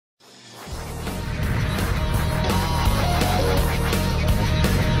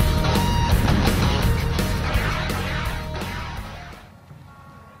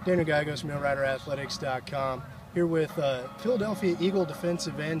Daniel Gallegos, MuleriderAthletics.com. Here with Philadelphia Eagle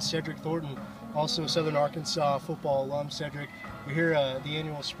defensive end Cedric Thornton, also Southern Arkansas football alum. Cedric, you're here the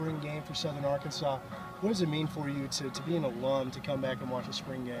annual spring game for Southern Arkansas. What does it mean for you to be an alum, to come back and watch a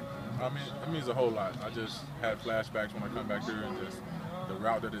spring game? I mean, it means a whole lot. I just had flashbacks when I come back here, and just the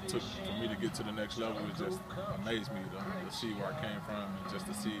route that it took for me to get to the next level, it just amazed me to see where I came from and just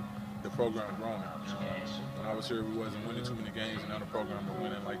to see the program growing. When I was here, we wasn't winning too many games, and now the program we're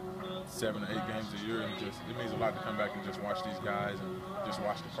winning like 7 or 8 games a year, and it means a lot to come back and just watch these guys and just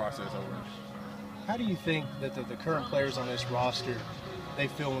watch the process over. How do you think that the current players on this roster, they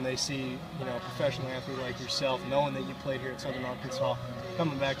feel when they see, a professional athlete like yourself, knowing that you played here at Southern Arkansas,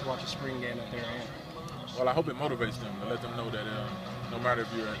 coming back to watch a spring game that they're in? Well, I hope it motivates them to let them know that no matter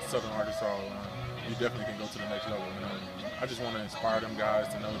if you're at Southern Arkansas, you definitely can go to the next level. I just want to inspire them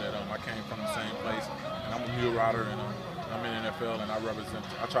guys to know that I came from the same place, and I'm a Mulerider, and I'm in the NFL, and I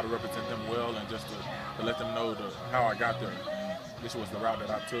try to represent them well, and just to let them know how I got there. This was the route that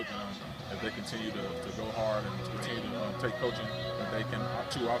I took, and if they continue to go hard and continue to take coaching, that they can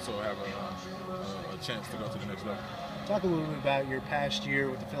too also have a chance to go to the next level. Talk a little bit about your past year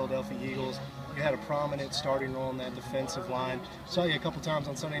with the Philadelphia Eagles. You had a prominent starting role in that defensive line. Saw you a couple times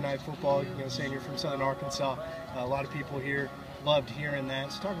on Sunday Night Football, saying you're from Southern Arkansas. A lot of people here loved hearing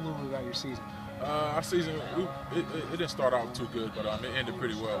that. So talk a little bit about your season. Our season, it didn't start out too good, but it ended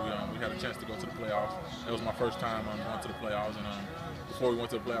pretty well. We had a chance to go to the playoffs. It was my first time going to the playoffs, and before we went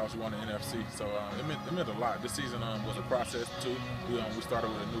to the playoffs, we won the NFC. So it meant a lot. This season was a process too. We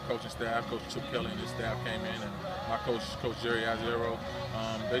started with a new coaching staff. Coach Chip Kelly and his staff came in, and my coach Jerry Azzaro.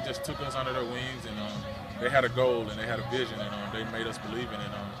 They just took us under their wings, and they had a goal and they had a vision, and they made us believe in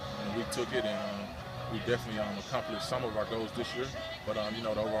it. And we took it, and we definitely accomplished some of our goals this year. But the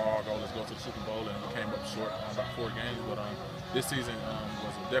overall goal is to go to the Super Bowl, and we came up short about 4 games. But this season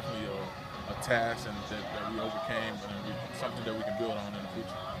was definitely a task, and that we overcame, and something that we can build on in the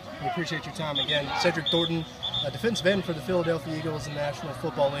future. We appreciate your time again. Cedric Thornton, a defensive end for the Philadelphia Eagles in the National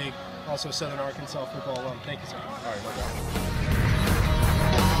Football League, also Southern Arkansas football alum. Thank you, sir. All right, no doubt.